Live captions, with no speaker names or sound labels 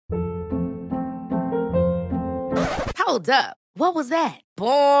Hold up. What was that?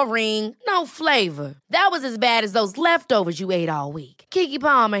 Boring. No flavor. That was as bad as those leftovers you ate all week. Keke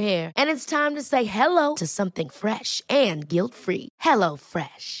Palmer here. And it's time to say hello to something fresh and guilt-free. Hello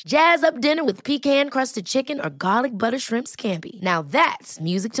Fresh. Jazz up dinner with pecan-crusted chicken or garlic butter shrimp scampi. Now that's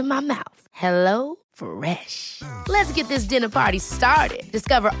music to my mouth. Hello Fresh. Let's get this dinner party started.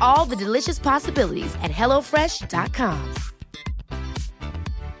 Discover all the delicious possibilities at hellofresh.com.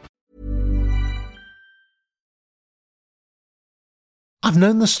 I've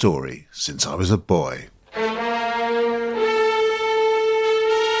known the story since I was a boy.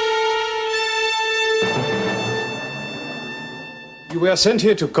 You were sent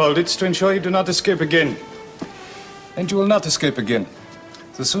here to Colditz to ensure you do not escape again. And you will not escape again.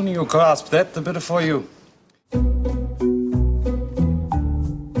 The sooner you grasp that, the better for you.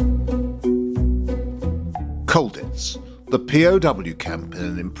 Colditz, the POW camp in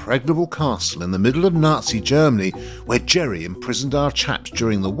an impregnable castle in the middle of Nazi Germany, where Jerry imprisoned our chaps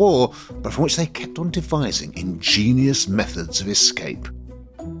during the war, but from which they kept on devising ingenious methods of escape.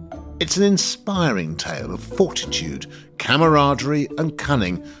 It's an inspiring tale of fortitude, camaraderie and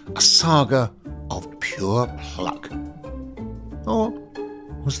cunning, a saga of pure pluck. Or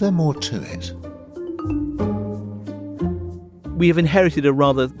was there more to it? We have inherited a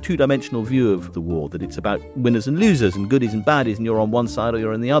rather two-dimensional view of the war, that it's about winners and losers and goodies and baddies, and you're on one side or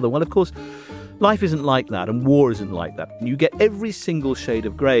you're on the other. Well, of course, life isn't like that, and war isn't like that. You get every single shade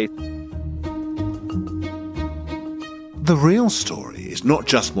of grey. The real story is not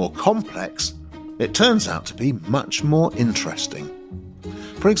just more complex, it turns out to be much more interesting.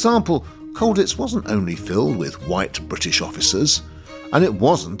 For example, Colditz wasn't only filled with white British officers, and it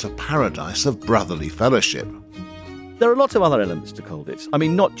wasn't a paradise of brotherly fellowship. There are lots of other elements to Colditz. I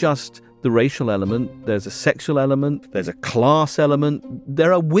mean, not just the racial element, there's a sexual element, there's a class element.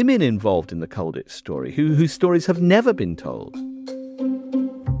 There are women involved in the Colditz story whose stories have never been told.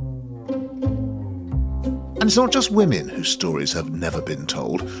 And it's not just women whose stories have never been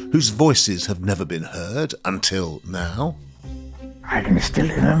told, whose voices have never been heard until now. I can still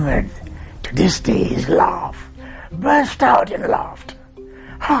remember to this day his laugh. Burst out in laughter.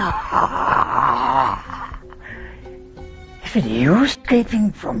 Ha ha ha! Even you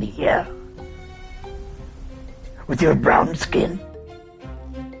escaping from here with your brown skin?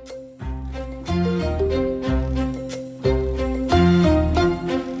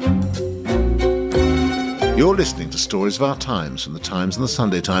 You're listening to Stories of Our Times from the Times and the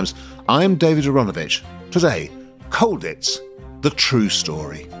Sunday Times. I'm David Aronovich. Today, Colditz, the true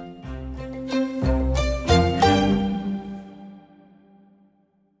story.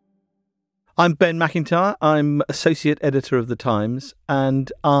 I'm Ben McIntyre. I'm Associate Editor of The Times,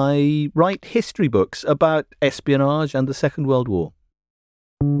 and I write history books about espionage and the Second World War.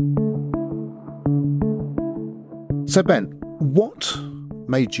 So, Ben, what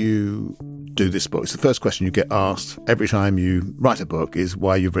made you do this book? It's the first question you get asked every time you write a book is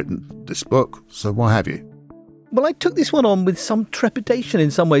why you've written this book. So why have you? Well, I took this one on with some trepidation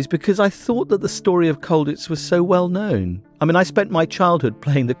in some ways because I thought that the story of Colditz was so well known. I mean, I spent my childhood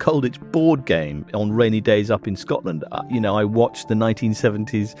playing the Colditz board game on rainy days up in Scotland. I watched the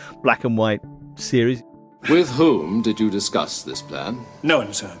 1970s black and white series. With whom did you discuss this plan? No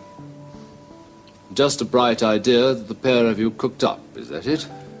one, sir. Just a bright idea that the pair of you cooked up, is that it?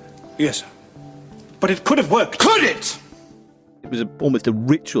 Yes, sir. But it could have worked. Could it? It was almost a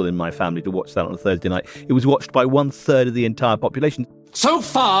ritual in my family to watch that on a Thursday night. It was watched by 1/3 of the entire population. So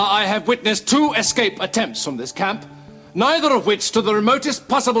far, I have witnessed 2 escape attempts from this camp, neither of which stood the remotest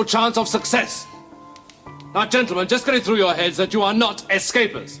possible chance of success. Now, gentlemen, just get it through your heads that you are not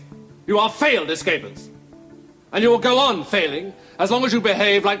escapers. You are failed escapers. And you will go on failing as long as you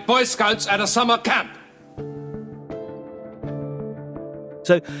behave like Boy Scouts at a summer camp.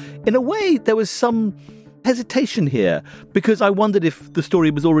 So, in a way, there was some hesitation here because I wondered if the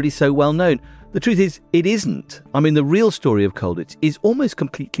story was already so well known. The truth is, it isn't. I mean, the real story of Colditz is almost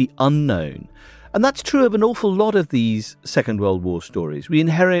completely unknown. And that's true of an awful lot of these Second World War stories. We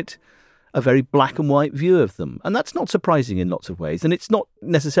inherit a very black and white view of them. And that's not surprising in lots of ways. And it's not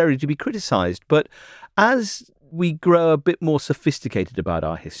necessarily to be criticised. But as we grow a bit more sophisticated about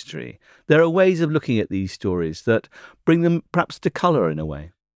our history, there are ways of looking at these stories that bring them perhaps to colour in a way.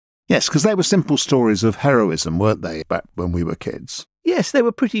 Yes, because they were simple stories of heroism, weren't they, back when we were kids? Yes, they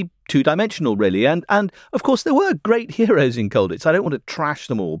were pretty two-dimensional, really. And of course, there were great heroes in Colditz. I don't want to trash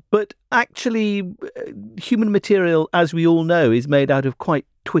them all. But actually, human material, as we all know, is made out of quite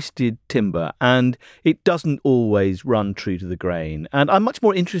twisted timber. And it doesn't always run true to the grain. And I'm much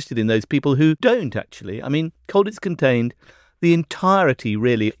more interested in those people who don't, actually. I mean, Colditz contained the entirety,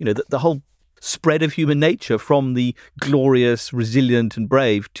 really, the whole spread of human nature from the glorious, resilient and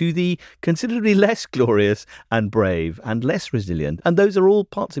brave to the considerably less glorious and brave and less resilient. And those are all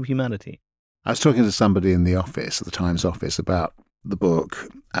parts of humanity. I was talking to somebody in the office, at the Times office, about the book,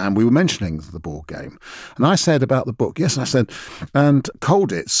 and we were mentioning the board game. And I said about the book, yes, and I said, and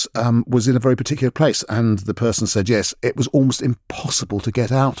Colditz was in a very particular place. And the person said, yes, it was almost impossible to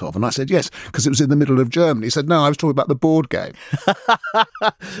get out of. And I said, yes, because it was in the middle of Germany. He said, no, I was talking about the board game.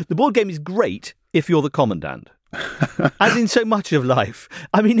 The board game is great if you're the commandant, as in so much of life.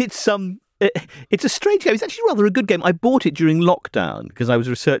 I mean, it's a strange game. It's actually rather a good game. I bought it during lockdown because I was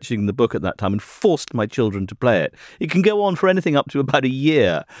researching the book at that time and forced my children to play it. It can go on for anything up to about a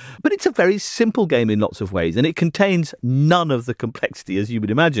year. But it's a very simple game in lots of ways, and it contains none of the complexity, as you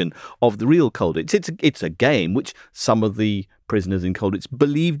would imagine, of the real Colditz. It's a game which some of the prisoners in Colditz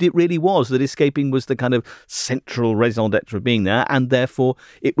believed it really was, that escaping was the kind of central raison d'etre of being there, and therefore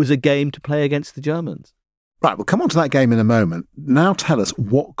it was a game to play against the Germans. Right, we'll come on to that game in a moment. Now tell us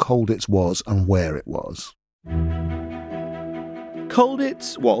what Colditz was and where it was.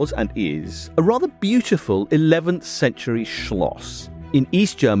 Colditz was and is a rather beautiful 11th century Schloss in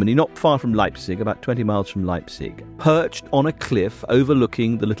East Germany, not far from Leipzig, about 20 miles from Leipzig, perched on a cliff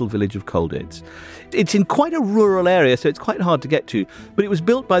overlooking the little village of Colditz. It's in quite a rural area, so it's quite hard to get to, but it was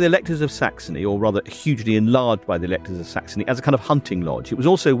built by the Electors of Saxony, or rather hugely enlarged by the Electors of Saxony, as a kind of hunting lodge. It was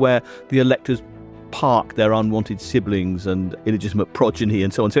also where the Electors park their unwanted siblings and illegitimate progeny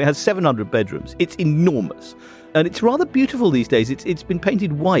and so on. So it has 700 bedrooms. It's enormous. And it's rather beautiful these days. It's been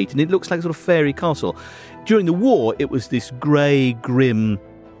painted white and it looks like a sort of fairy castle. During the war, it was this grey, grim,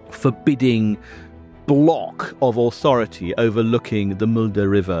 forbidding block of authority overlooking the Mulde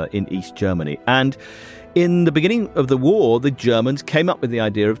River in East Germany. And in the beginning of the war, the Germans came up with the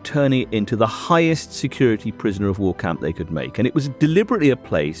idea of turning it into the highest security prisoner of war camp they could make. And it was deliberately a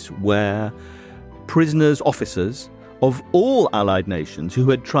place where prisoners, officers of all Allied nations who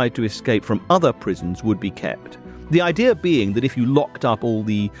had tried to escape from other prisons would be kept. The idea being that if you locked up all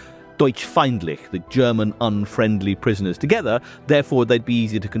the Deutschfeindlich, the German unfriendly prisoners together, therefore they'd be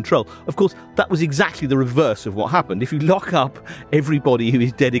easier to control. Of course, that was exactly the reverse of what happened. If you lock up everybody who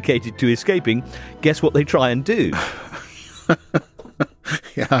is dedicated to escaping, guess what they try and do?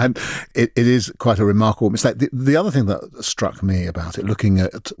 Yeah, and it is quite a remarkable mistake. The other thing that struck me about it, looking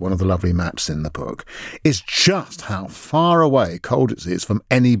at one of the lovely maps in the book, is just how far away Colditz is from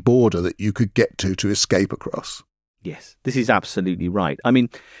any border that you could get to escape across. Yes, this is absolutely right. I mean,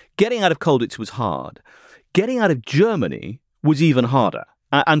 getting out of Colditz was hard. Getting out of Germany was even harder.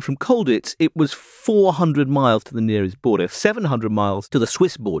 And from Colditz, it was 400 miles to the nearest border, 700 miles to the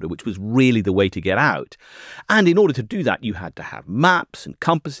Swiss border, which was really the way to get out. And in order to do that, you had to have maps and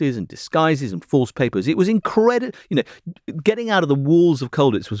compasses and disguises and false papers. It was incredible. You know, getting out of the walls of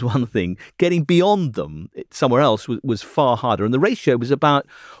Colditz was one thing. Getting beyond them somewhere else was far harder. And the ratio was about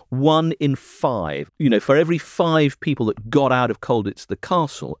 1 in 5. You know, for every 5 people that got out of Colditz, the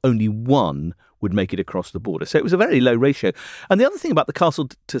castle, only 1 would make it across the border. So it was a very low ratio. And the other thing about the castle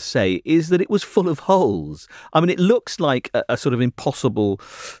to say is that it was full of holes. I mean, it looks like a sort of impossible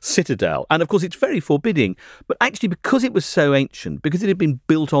citadel. And of course, it's very forbidding. But actually, because it was so ancient, because it had been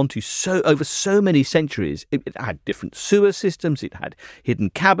built onto over so many centuries, it had different sewer systems, it had hidden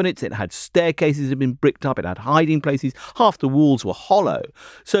cabinets, it had staircases that had been bricked up, it had hiding places. Half the walls were hollow.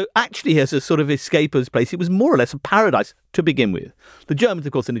 So actually, as a sort of escaper's place, it was more or less a paradise to begin with. The Germans,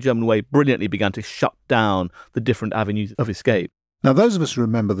 of course, in a German way, brilliantly began to shut down the different avenues of escape. Now, those of us who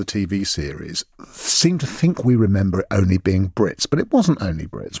remember the TV series seem to think we remember it only being Brits, but it wasn't only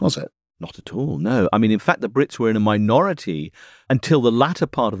Brits, was it? Not at all, no. I mean, in fact, the Brits were in a minority until the latter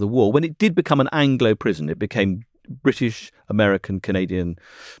part of the war. When it did become an Anglo prison, it became British, American, Canadian,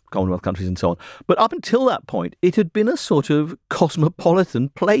 Commonwealth countries and so on. But up until that point, it had been a sort of cosmopolitan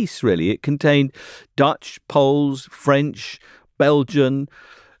place, really. It contained Dutch, Poles, French, Belgian,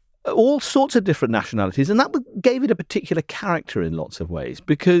 all sorts of different nationalities. And that gave it a particular character in lots of ways,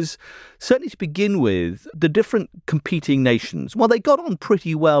 because certainly to begin with, the different competing nations, well, they got on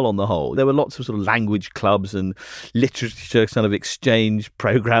pretty well on the whole. There were lots of sort of language clubs and literature kind of exchange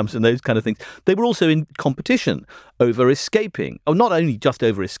programs and those kind of things. They were also in competition over escaping. Oh, not only just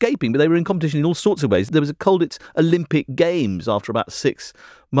over escaping, but they were in competition in all sorts of ways. There was a Colditz Olympic Games after about 6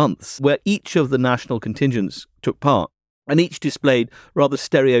 months where each of the national contingents took part. And each displayed rather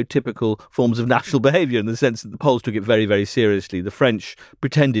stereotypical forms of national behaviour, in the sense that the Poles took it very, very seriously. The French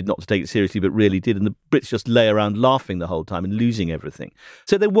pretended not to take it seriously, but really did. And the Brits just lay around laughing the whole time and losing everything.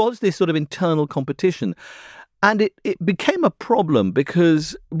 So there was this sort of internal competition. And it became a problem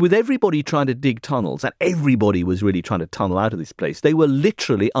because with everybody trying to dig tunnels, and everybody was really trying to tunnel out of this place, they were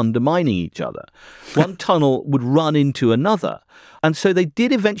literally undermining each other. One tunnel would run into another. And so they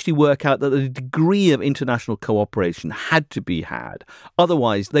did eventually work out that a degree of international cooperation had to be had.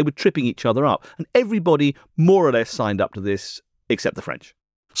 Otherwise, they were tripping each other up. And everybody more or less signed up to this, except the French.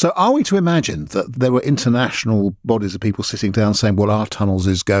 So are we to imagine that there were international bodies of people sitting down saying, well, our tunnels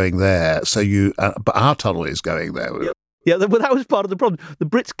is going there, but our tunnel is going there? Yeah, well, that was part of the problem. The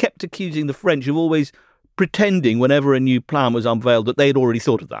Brits kept accusing the French of always pretending whenever a new plan was unveiled that they had already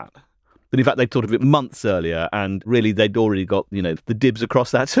thought of that. That in fact they'd thought of it months earlier, and really they'd already got, the dibs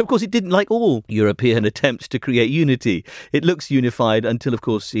across that. So of course it didn't, like all European attempts to create unity. It looks unified until of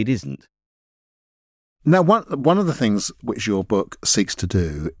course it isn't. Now, one of the things which your book seeks to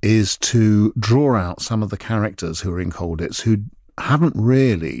do is to draw out some of the characters who are in Colditz who haven't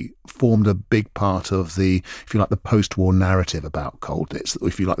really formed a big part of the, if you like, the post-war narrative about Colditz,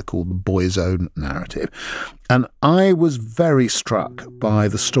 if you like to call the boy's own narrative. And I was very struck by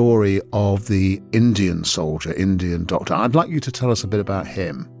the story of the Indian soldier, Indian doctor. I'd like you to tell us a bit about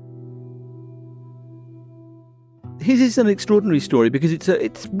him. His is an extraordinary story because it's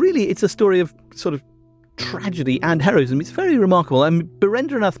a story of sort of tragedy and heroism. It's very remarkable.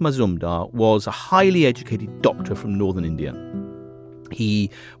 Birendranath Mazumdar was a highly educated doctor from northern India. He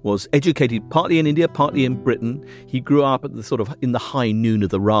was educated partly in India, partly in Britain. He grew up at in the high noon of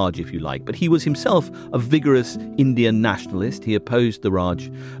the Raj, if you like. But he was himself a vigorous Indian nationalist. He opposed the Raj,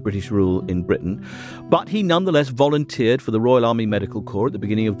 British rule in Britain. But he nonetheless volunteered for the Royal Army Medical Corps at the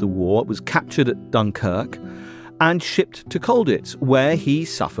beginning of the war, was captured at Dunkirk, and shipped to Colditz, where he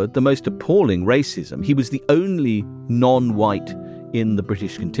suffered the most appalling racism. He was the only non-white in the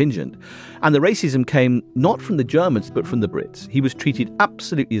British contingent. And the racism came not from the Germans, but from the Brits. He was treated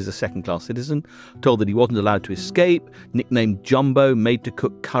absolutely as a second-class citizen, told that he wasn't allowed to escape, nicknamed Jumbo, made to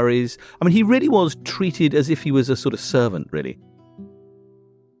cook curries. I mean, he really was treated as if he was a sort of servant, really.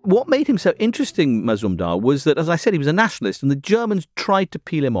 What made him so interesting, Mazumdar, was that, as I said, he was a nationalist, and the Germans tried to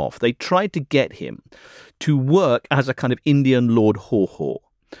peel him off. They tried to get him to work as a kind of Indian Lord Haw-Haw,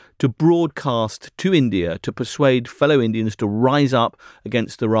 to broadcast to India, to persuade fellow Indians to rise up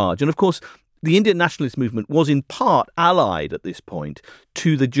against the Raj. And of course, the Indian nationalist movement was in part allied at this point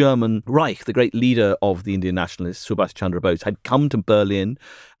to the German Reich. The great leader of the Indian nationalists, Subhash Chandra Bose, had come to Berlin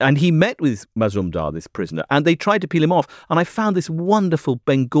and he met with Mazumdar, this prisoner, and they tried to peel him off. And I found this wonderful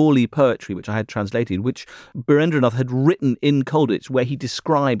Bengali poetry, which I had translated, which Birendranath had written in Colditz, where he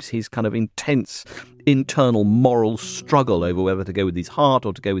describes his kind of intense internal moral struggle over whether to go with his heart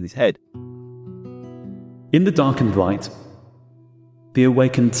or to go with his head. In the darkened light, the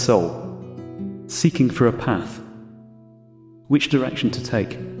awakened soul, seeking for a path, which direction to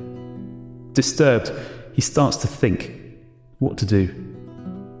take. Disturbed, he starts to think what to do.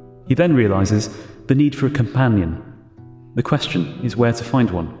 He then realises the need for a companion. The question is where to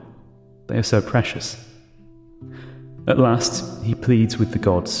find one. They are so precious. At last, he pleads with the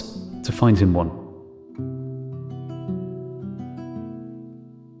gods to find him one.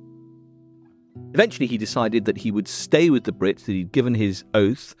 Eventually, he decided that he would stay with the Brits, that he'd given his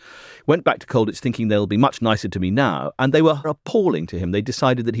oath, went back to Colditz thinking they'll be much nicer to me now, and they were appalling to him. They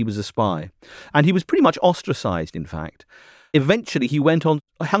decided that he was a spy. And he was pretty much ostracised, in fact. Eventually, he went on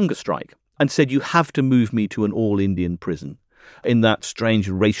a hunger strike and said, you have to move me to an all-Indian prison. In that strange,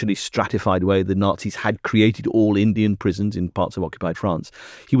 racially stratified way, the Nazis had created all Indian prisons in parts of occupied France.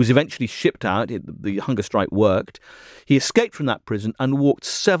 He was eventually shipped out. The hunger strike worked. He escaped from that prison and walked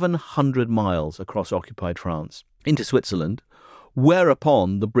 700 miles across occupied France into Switzerland,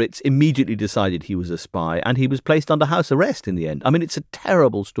 whereupon the Brits immediately decided he was a spy, and he was placed under house arrest in the end. I mean, it's a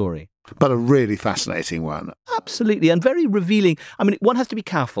terrible story. But a really fascinating one. Absolutely, and very revealing. I mean, one has to be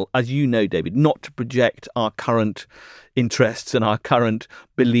careful, as you know, David, not to project our current interests and our current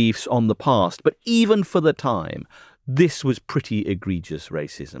beliefs on the past. But even for the time, this was pretty egregious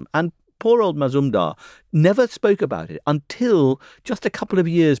racism. And poor old Mazumdar never spoke about it until just a couple of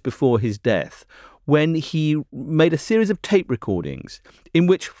years before his death, when he made a series of tape recordings in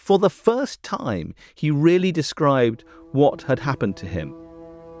which, for the first time, he really described what had happened to him.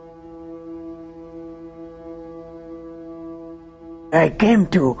 I came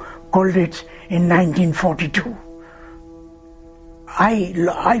to Colditz in 1942.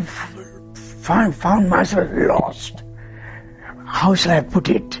 I found myself lost. How shall I put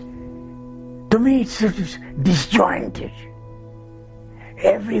it? To me, it's disjointed.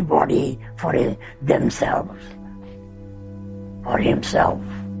 Everybody for themselves or himself.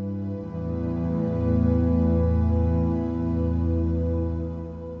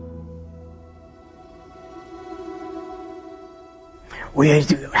 we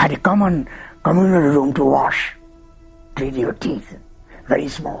had a communal room to wash, clean your teeth, very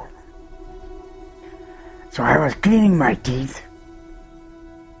small. So I was cleaning my teeth,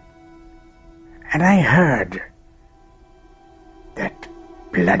 and I heard that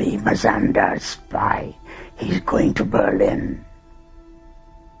bloody Mazanda spy, he's going to Berlin.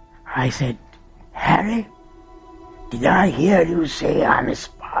 I said, Harry, did I hear you say I'm a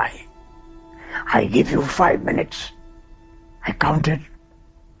spy? I give you 5 minutes. I counted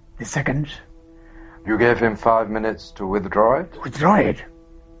the seconds. You gave him 5 minutes to withdraw it? Withdraw it?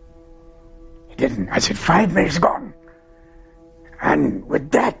 He didn't. I said, 5 minutes gone. And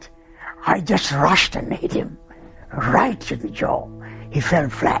with that, I just rushed and hit him right in the jaw. He fell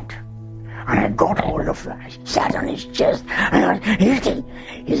flat. And I got hold of him. I sat on his chest and I was hitting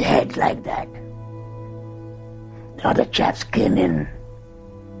his head like that. The other chaps came in.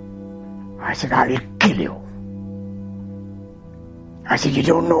 I said, I'll kill you. I said, you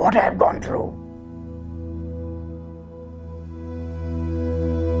don't know what I've gone through.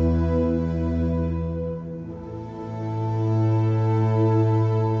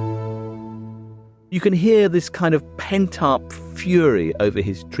 You can hear this kind of pent-up fury over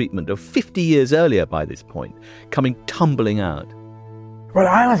his treatment of 50 years earlier by this point, coming tumbling out. Well,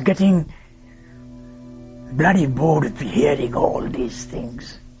 I was getting bloody bored with hearing all these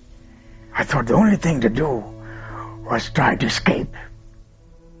things. I thought the only thing to do was try to escape.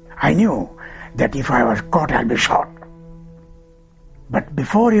 I knew that if I was caught, I'd be shot. But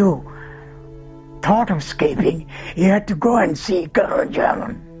before you thought of escaping, you had to go and see Colonel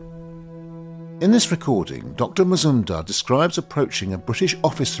German. In this recording, Dr. Mazumdar describes approaching a British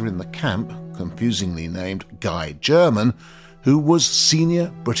officer in the camp, confusingly named Guy German, who was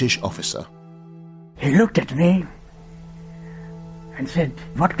senior British officer. He looked at me and said,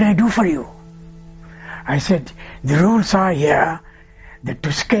 what can I do for you? I said, the rules are here that to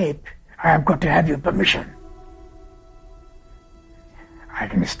escape, I have got to have your permission. I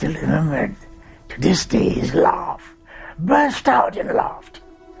can still remember to this day his laugh, burst out and laughed.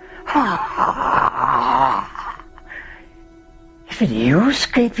 Ha ha ha! He said, you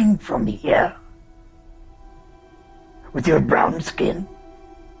escaping from here with your brown skin?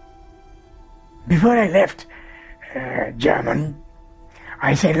 Before I left German,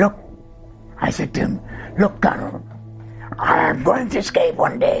 I said to him, look, Colonel, I am going to escape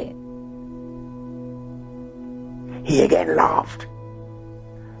one day. He again laughed.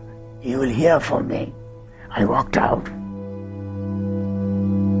 You will hear from me. I walked out.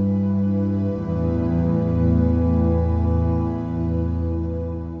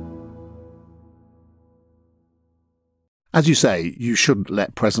 As you say, you shouldn't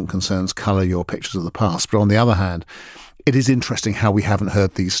let present concerns colour your pictures of the past, but on the other hand, it is interesting how we haven't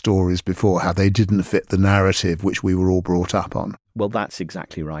heard these stories before, how they didn't fit the narrative which we were all brought up on. Well, that's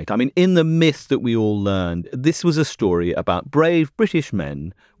exactly right. I mean, in the myth that we all learned, this was a story about brave British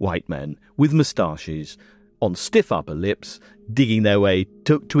men, white men, with moustaches, on stiff upper lips, digging their way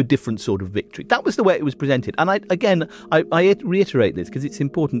to a different sort of victory. That was the way it was presented. And I reiterate this because it's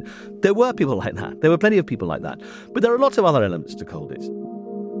important. There were people like that. There were plenty of people like that. But there are lots of other elements to Colditz.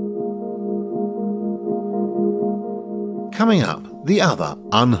 Coming up, the other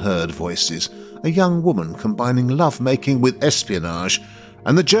unheard voices, a young woman combining lovemaking with espionage,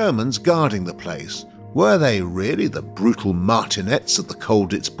 and the Germans guarding the place. Were they really the brutal martinets at the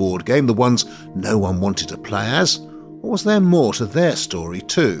Colditz board game, the ones no one wanted to play as? Or was there more to their story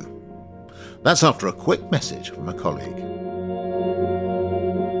too? That's after a quick message from a colleague.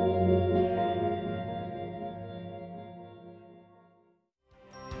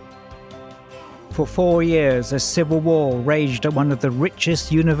 For 4 years, a civil war raged at one of the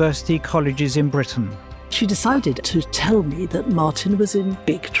richest university colleges in Britain. She decided to tell me that Martin was in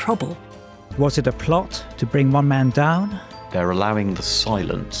big trouble. Was it a plot to bring one man down? They're allowing the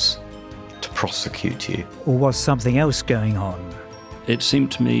silence to prosecute you. Or was something else going on? It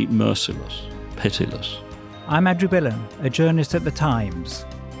seemed to me merciless, pitiless. I'm Andrew Billen, a journalist at The Times.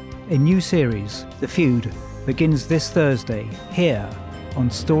 A new series, The Feud, begins this Thursday, here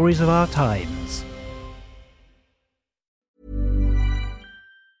on Stories of Our Times.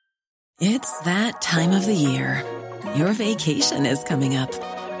 It's that time of the year. Your vacation is coming up.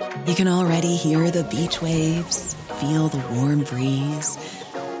 You can already hear the beach waves, feel the warm breeze,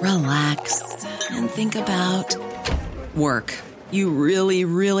 relax, and think about work. You really,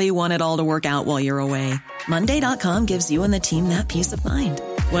 really want it all to work out while you're away. Monday.com gives you and the team that peace of mind.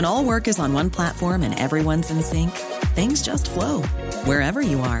 When all work is on one platform and everyone's in sync, things just flow. Wherever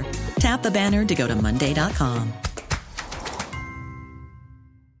you are, tap the banner to go to Monday.com.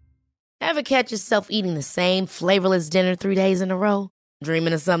 Ever catch yourself eating the same flavorless dinner 3 days in a row?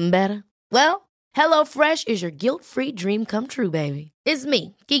 Dreaming of something better? Well, HelloFresh is your guilt-free dream come true, baby. It's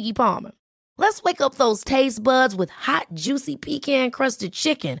me, Keke Palmer. Let's wake up those taste buds with hot, juicy pecan-crusted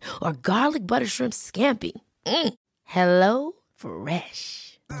chicken or garlic butter shrimp scampi. Hello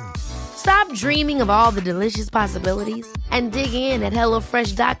Fresh. Stop dreaming of all the delicious possibilities and dig in at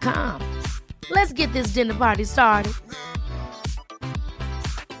HelloFresh.com. Let's get this dinner party started.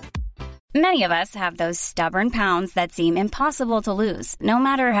 Many of us have those stubborn pounds that seem impossible to lose, no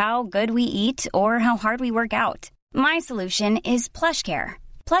matter how good we eat or how hard we work out. My solution is PlushCare.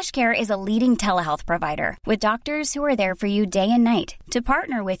 PlushCare is a leading telehealth provider with doctors who are there for you day and night to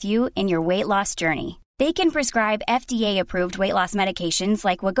partner with you in your weight loss journey. They can prescribe FDA-approved weight loss medications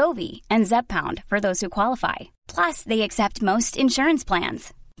like Wegovy and Zepbound for those who qualify. Plus, they accept most insurance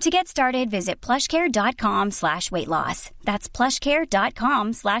plans. To get started, visit plushcare.com/weightloss. That's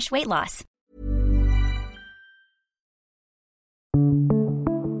plushcare.com/weightloss.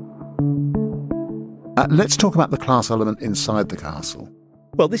 Let's talk about the class element inside the castle.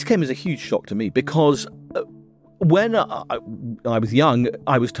 Well, this came as a huge shock to me because when I was young,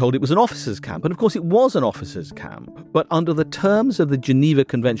 I was told it was an officers' camp. And of course, it was an officers' camp. But under the terms of the Geneva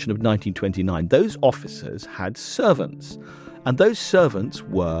Convention of 1929, those officers had servants. And those servants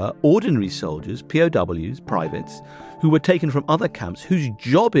were ordinary soldiers, POWs, privates, who were taken from other camps whose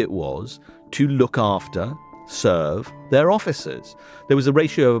job it was to look after, serve their officers. There was a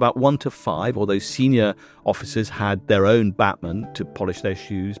ratio of about 1 to 5, although senior officers had their own batman to polish their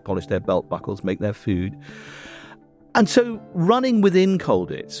shoes, polish their belt buckles, make their food. And so running within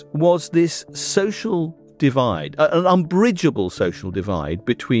Colditz was this social divide, an unbridgeable social divide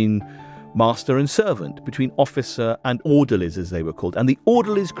between master and servant, between officer and orderlies, as they were called. And the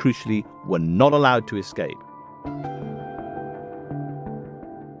orderlies, crucially, were not allowed to escape.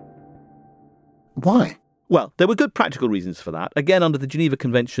 Why? Well, there were good practical reasons for that. Again, under the Geneva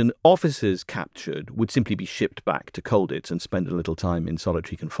Convention, officers captured would simply be shipped back to Colditz and spend a little time in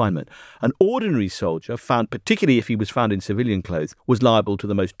solitary confinement. An ordinary soldier, found, particularly if he was found in civilian clothes, was liable to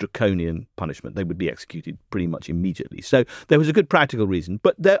the most draconian punishment. They would be executed pretty much immediately. So there was a good practical reason.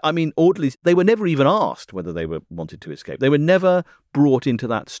 But, orderlies, they were never even asked whether they wanted to escape. They were never brought into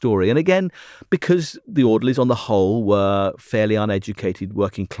that story. And again, because the orderlies on the whole were fairly uneducated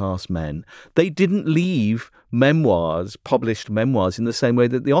working class men, they didn't leave memoirs, published memoirs, in the same way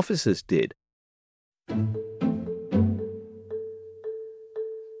that the officers did.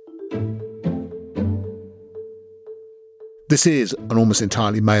 This is an almost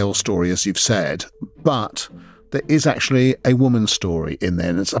entirely male story, as you've said, but there is actually a woman's story in there,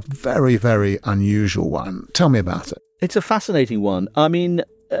 and it's a very, very unusual one. Tell me about it. It's a fascinating one. I mean,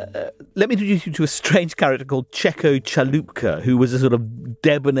 let me introduce you to a strange character called Cheko Chalupka, who was a sort of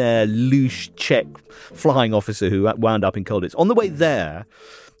debonair, louche Czech flying officer who wound up in Colditz. On the way there,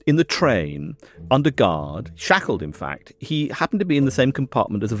 in the train, under guard, shackled in fact, he happened to be in the same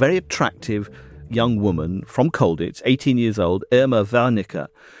compartment as a very attractive young woman from Colditz, 18 years old, Irma Wernicke,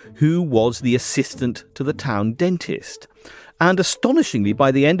 who was the assistant to the town dentist. And astonishingly,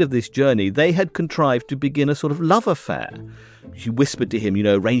 by the end of this journey, they had contrived to begin a sort of love affair. She whispered to him,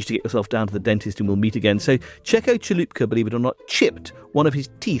 arrange to get yourself down to the dentist and we'll meet again. So Cheko Chalupka, believe it or not, chipped one of his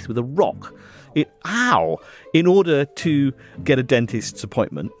teeth with a rock. In order to get a dentist's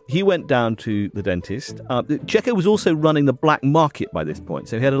appointment. He went down to the dentist. Cheko was also running the black market by this point,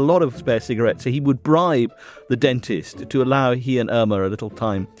 so he had a lot of spare cigarettes. So he would bribe the dentist to allow he and Irma a little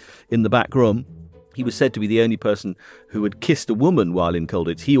time in the back room. He was said to be the only person who had kissed a woman while in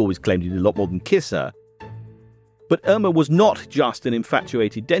Colditz. He always claimed he did a lot more than kiss her. But Irma was not just an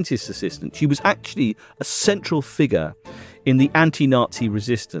infatuated dentist assistant. She was actually a central figure in the anti-Nazi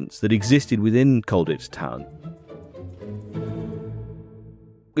resistance that existed within Colditz town.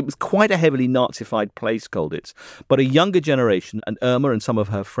 It was quite a heavily Nazified place, Colditz, but a younger generation, and Irma and some of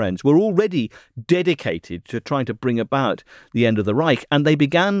her friends, were already dedicated to trying to bring about the end of the Reich, and they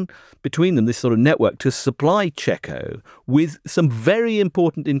began, between them, this sort of network to supply Cheko with some very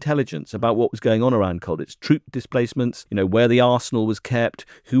important intelligence about what was going on around Colditz. Troop displacements, where the arsenal was kept,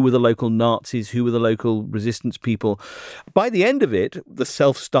 who were the local Nazis, who were the local resistance people. By the end of it, the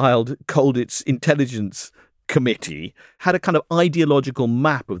self-styled Colditz intelligence committee had a kind of ideological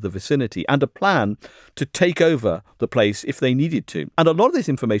map of the vicinity and a plan to take over the place if they needed to. And a lot of this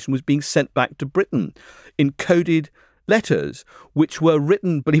information was being sent back to Britain in coded letters, which were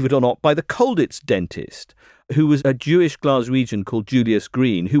written, believe it or not, by the Colditz dentist, who was a Jewish Glaswegian called Julius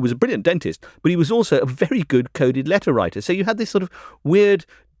Green, who was a brilliant dentist, but he was also a very good coded letter writer. So you had this sort of weird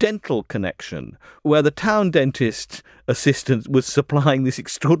dental connection where the town dentist assistant was supplying this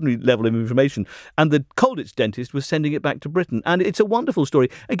extraordinary level of information and the Colditz dentist was sending it back to Britain. And it's a wonderful story,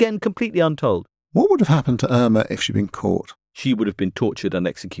 again, completely untold. What would have happened to Irma if she'd been caught? She would have been tortured and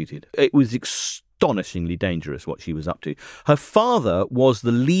executed. It was astonishingly dangerous what she was up to. Her father was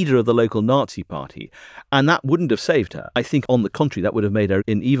the leader of the local Nazi party, and that wouldn't have saved her. I think, on the contrary, that would have made her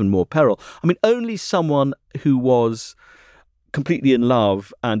in even more peril. I mean, only someone who was completely in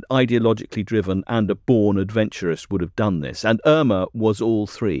love and ideologically driven and a born adventurous would have done this. And Irma was all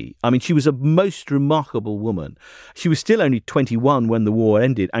three. I mean, she was a most remarkable woman. She was still only 21 when the war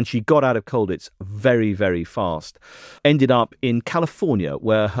ended, and she got out of Colditz very, very fast. Ended up in California,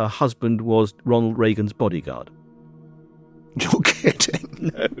 where her husband was Ronald Reagan's bodyguard. You're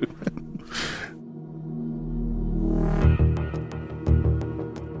kidding? No.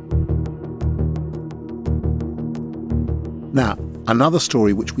 Now, another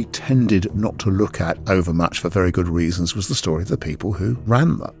story which we tended not to look at overmuch for very good reasons was the story of the people who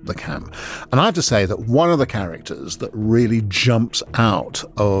ran the camp. And I have to say that one of the characters that really jumps out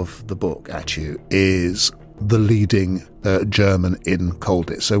of the book at you is the leading German in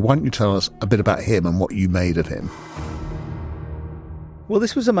Colditz. So why don't you tell us a bit about him and what you made of him? Well,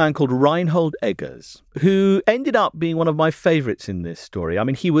 this was a man called Reinhold Eggers, who ended up being one of my favourites in this story. I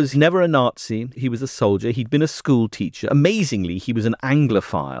mean, he was never a Nazi. He was a soldier. He'd been a school teacher. Amazingly, he was an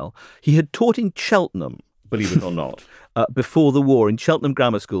Anglophile. He had taught in Cheltenham, believe it or not, before the war in Cheltenham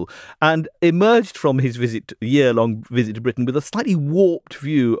Grammar School, and emerged from his year-long visit to Britain with a slightly warped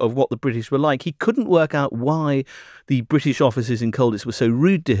view of what the British were like. He couldn't work out why the British officers in Colditz were so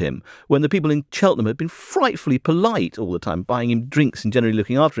rude to him when the people in Cheltenham had been frightfully polite all the time, buying him drinks and generally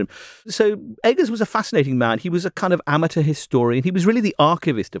looking after him. So Eggers was a fascinating man. He was a kind of amateur historian. He was really the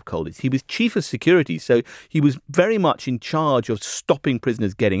archivist of Colditz. He was chief of security, so he was very much in charge of stopping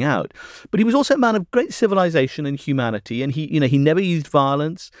prisoners getting out. But he was also a man of great civilization and humanity, and he never used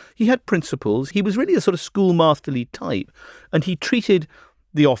violence. He had principles. He was really a sort of schoolmasterly type, and he treated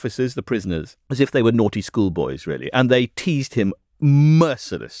the officers, the prisoners, as if they were naughty schoolboys, really, and they teased him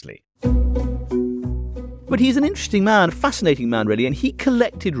mercilessly. But he's an interesting man, a fascinating man, really, and he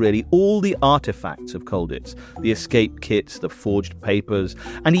collected, really, all the artefacts of Colditz, the escape kits, the forged papers,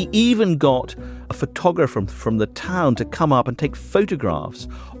 and he even got a photographer from the town to come up and take photographs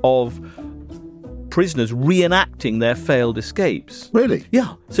of prisoners reenacting their failed escapes. Really?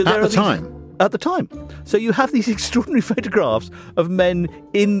 Yeah. So At the time? So you have these extraordinary photographs of men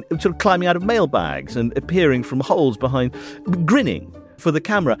in sort of climbing out of mailbags and appearing from holes behind, grinning for the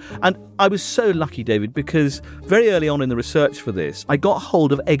camera. And I was so lucky, David, because very early on in the research for this, I got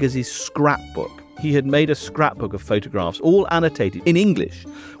hold of Eggers' scrapbook. He had made a scrapbook of photographs, all annotated in English,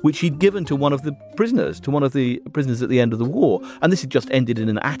 which he'd given to one of the prisoners, at the end of the war. And this had just ended in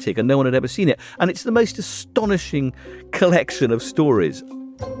an attic and no one had ever seen it. And it's the most astonishing collection of stories.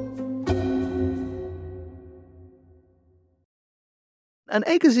 And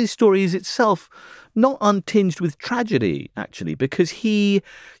Eggers' story is itself not untinged with tragedy, actually, because he,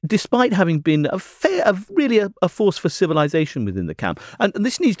 despite having been a force for civilization within the camp, and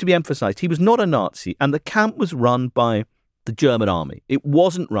this needs to be emphasized, he was not a Nazi, and the camp was run by the German army. It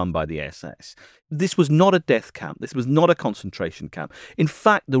wasn't run by the SS. This was not a death camp. This was not a concentration camp. In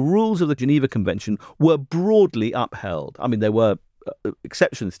fact, the rules of the Geneva Convention were broadly upheld. I mean, there were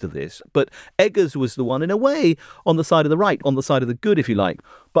exceptions to this, but Eggers was the one, in a way, on the side of the right, on the side of the good, if you like.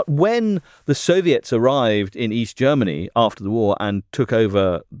 But when the Soviets arrived in East Germany after the war and took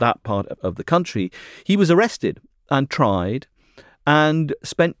over that part of the country, he was arrested and tried and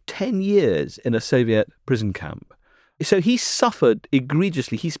spent 10 years in a Soviet prison camp. So he suffered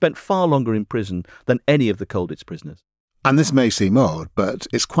egregiously. He spent far longer in prison than any of the Colditz prisoners. And this may seem odd, but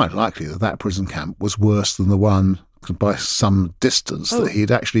it's quite likely that prison camp was worse than the one by some distance that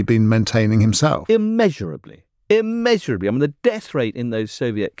he'd actually been maintaining himself. Immeasurably. I mean, the death rate in those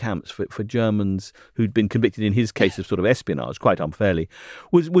Soviet camps for Germans who'd been convicted, in his case, of sort of espionage, quite unfairly,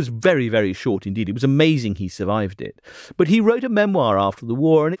 was very, very short indeed. It was amazing he survived it. But he wrote a memoir after the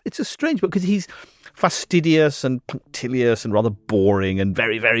war, and it's a strange book because he's fastidious and punctilious and rather boring and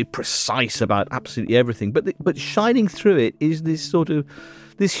very, very precise about absolutely everything. But shining through it is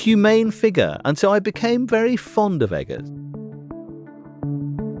this humane figure. And so I became very fond of Eggers.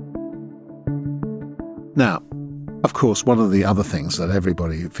 Now, of course, one of the other things that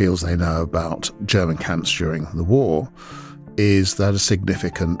everybody feels they know about German camps during the war is that a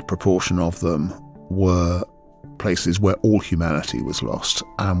significant proportion of them were places where all humanity was lost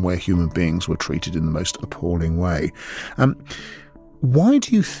and where human beings were treated in the most appalling way. Why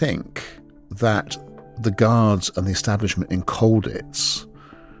do you think that the guards and the establishment in Colditz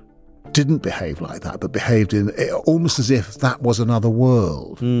didn't behave like that, but behaved in almost as if that was another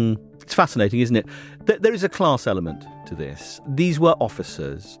world. It's fascinating, isn't it? There is a class element to this. These were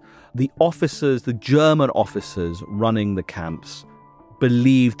officers. The German officers running the camps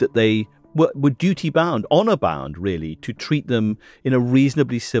believed that they were duty-bound, honour-bound, really, to treat them in a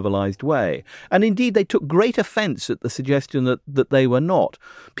reasonably civilised way. And indeed, they took great offence at the suggestion that they were not.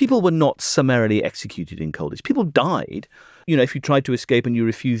 People were not summarily executed in Colditz. People died. You know, if you tried to escape and you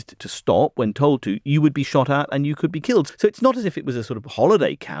refused to stop when told to, you would be shot at and you could be killed. So it's not as if it was a sort of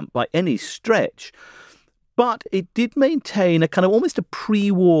holiday camp by any stretch. But it did maintain a kind of almost a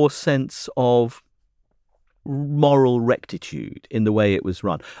pre-war sense of moral rectitude in the way it was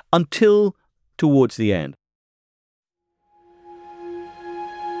run, until towards the end.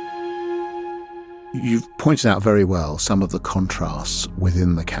 You've pointed out very well some of the contrasts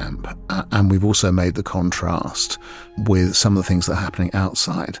within the camp, and we've also made the contrast with some of the things that are happening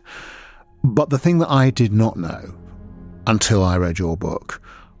outside. But the thing that I did not know until I read your book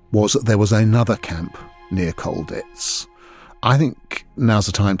was that there was another camp near Colditz. I think now's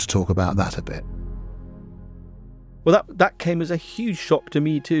the time to talk about that a bit. Well, that came as a huge shock to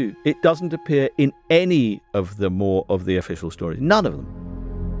me too. It doesn't appear in any of the more of the official stories. None of them.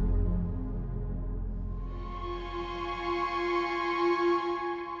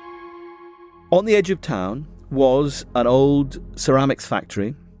 On the edge of town was an old ceramics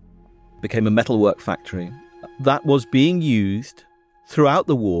factory, became a metalwork factory, that was being used throughout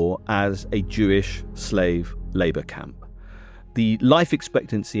the war as a Jewish slave labour camp. The life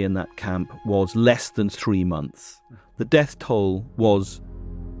expectancy in that camp was less than 3 months. The death toll was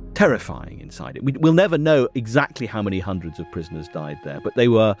terrifying inside it. We'll never know exactly how many hundreds of prisoners died there, but they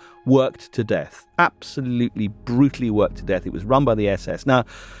were worked to death, absolutely brutally worked to death. It was run by the SS. Now,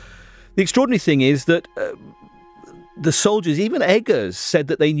 the extraordinary thing is that the soldiers, even Eggers, said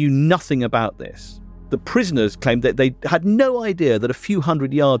that they knew nothing about this. The prisoners claimed that they had no idea that a few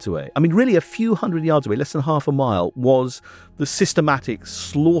hundred yards away, I mean really a few hundred yards away, less than half a mile, was the systematic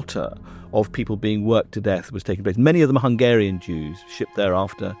slaughter of people being worked to death was taking place. Many of them Hungarian Jews, shipped there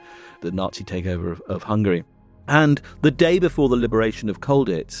after the Nazi takeover of Hungary. And the day before the liberation of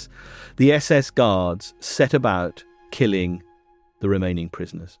Colditz, the SS guards set about killing the remaining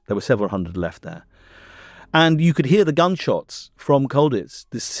prisoners. There were several hundred left there. And you could hear the gunshots from Colditz,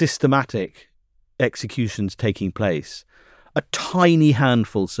 the systematic executions taking place. A tiny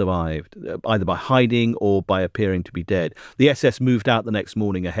handful survived, either by hiding or by appearing to be dead. The SS moved out the next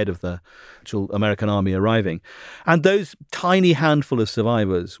morning ahead of the actual American army arriving. And those tiny handful of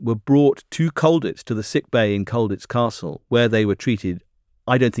survivors were brought to Colditz, to the sick bay in Colditz Castle, where they were treated.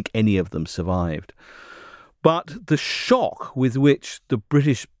 I don't think any of them survived. But the shock with which the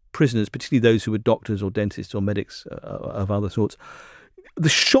British prisoners, particularly those who were doctors or dentists or medics of other sorts, the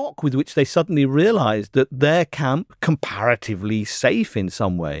shock with which they suddenly realised that their camp, comparatively safe in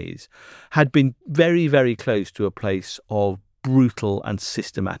some ways, had been very, very close to a place of brutal and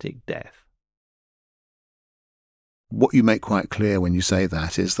systematic death. What you make quite clear when you say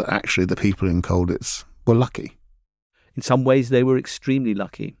that is that actually the people in Colditz were lucky. In some ways they were extremely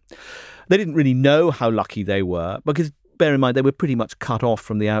lucky. They didn't really know how lucky they were because, bear in mind, they were pretty much cut off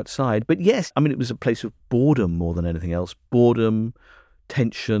from the outside. But yes, I mean, it was a place of boredom more than anything else. Boredom,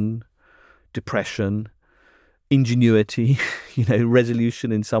 tension, depression, ingenuity,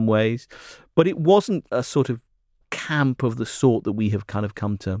 resolution in some ways. But it wasn't a sort of camp of the sort that we have kind of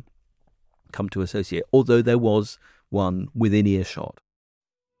come to associate, although there was one within earshot.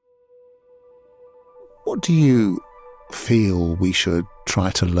 What do you feel we should try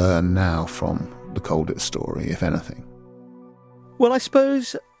to learn now from the Colditz story, if anything? Well, I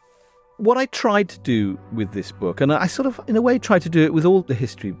suppose what I tried to do with this book, and I sort of, in a way, try to do it with all the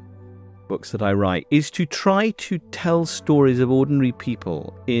history books that I write, is to try to tell stories of ordinary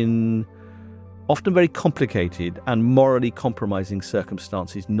people in often very complicated and morally compromising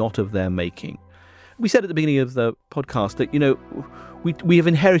circumstances, not of their making. We said at the beginning of the podcast that, we have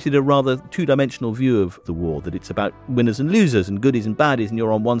inherited a rather two-dimensional view of the war, that it's about winners and losers and goodies and baddies, and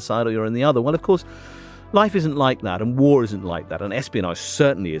you're on one side or you're on the other. Well, of course, life isn't like that, and war isn't like that, and espionage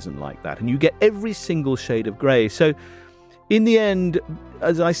certainly isn't like that, and you get every single shade of grey. So in the end,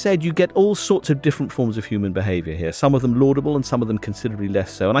 as I said, you get all sorts of different forms of human behaviour here, some of them laudable and some of them considerably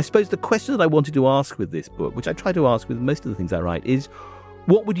less so. And I suppose the question that I wanted to ask with this book, which I try to ask with most of the things I write, is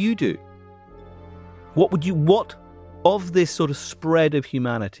what would you do? What of this sort of spread of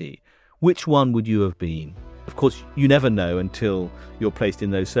humanity, which one would you have been? Of course, you never know until you're placed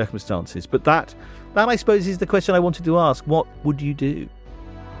in those circumstances. But that I suppose, is the question I wanted to ask. What would you do?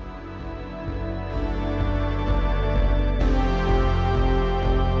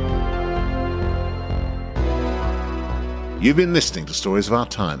 You've been listening to Stories of Our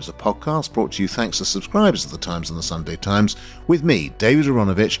Times, a podcast brought to you thanks to subscribers of The Times and The Sunday Times, with me, David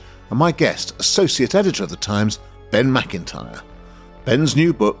Aronovich, and my guest, Associate Editor of The Times, Ben McIntyre. Ben's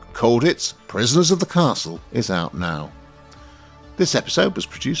new book, Colditz, Prisoners of the Castle, is out now. This episode was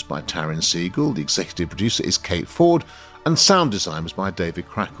produced by Taryn Siegel, the executive producer is Kate Ford, and sound design was by David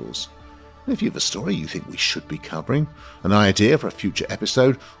Crackles. And if you have a story you think we should be covering, an idea for a future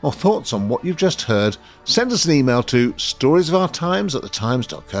episode, or thoughts on what you've just heard, send us an email to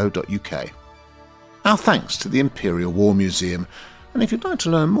storiesofourtimes@thetimes.co.uk. Our thanks to the Imperial War Museum, and if you'd like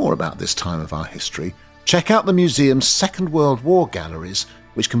to learn more about this time of our history, check out the museum's Second World War galleries,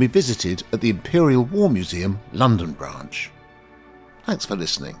 which can be visited at the Imperial War Museum, London branch. Thanks for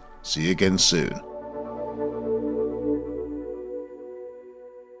listening. See you again soon.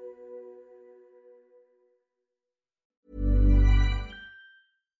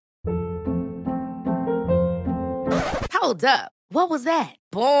 Hold up. What was that?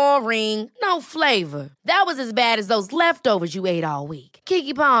 Boring. No flavor. That was as bad as those leftovers you ate all week.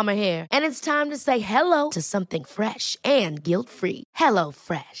 Keke Palmer here, and it's time to say hello to something fresh and guilt-free.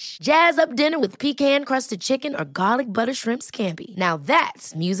 HelloFresh. Jazz up dinner with pecan-crusted chicken or garlic butter shrimp scampi. Now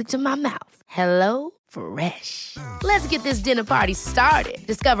that's music to my mouth. HelloFresh. Let's get this dinner party started.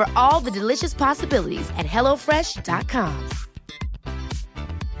 Discover all the delicious possibilities at HelloFresh.com.